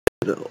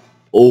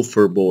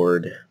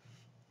overboard.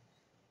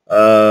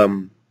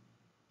 Um,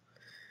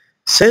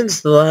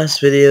 since the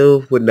last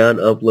video would not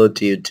upload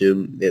to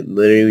YouTube, it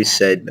literally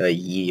said a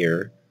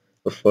year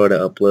before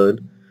the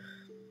upload.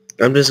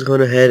 I'm just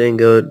going ahead and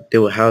go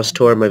do a house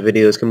tour. My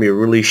video is going to be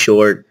really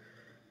short.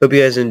 Hope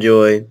you guys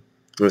enjoy.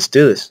 Let's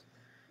do this.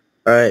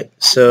 Alright,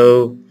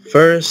 so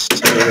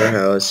first in our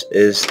house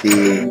is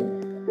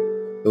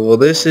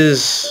this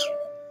is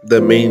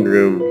the main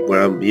room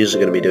where I'm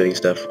usually going to be doing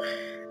stuff.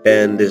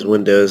 And this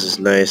windows is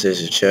nice.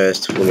 There's a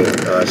chest full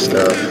of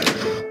stuff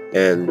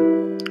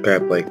and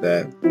crap like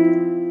that.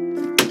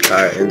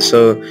 Alright, and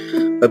so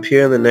up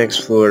here on the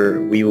next floor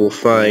we will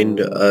find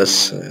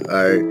us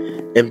our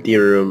empty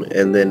room,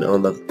 and then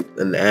on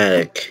an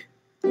attic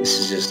this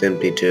is just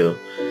empty too.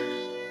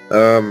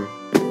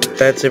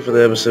 That's it for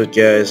the episode,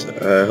 guys.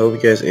 I hope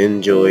you guys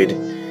enjoyed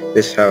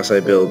this house I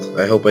built.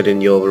 I hope I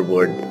didn't go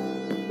overboard,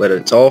 but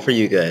it's all for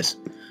you guys.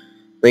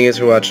 Thank you guys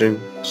for watching.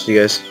 See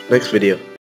you guys next video.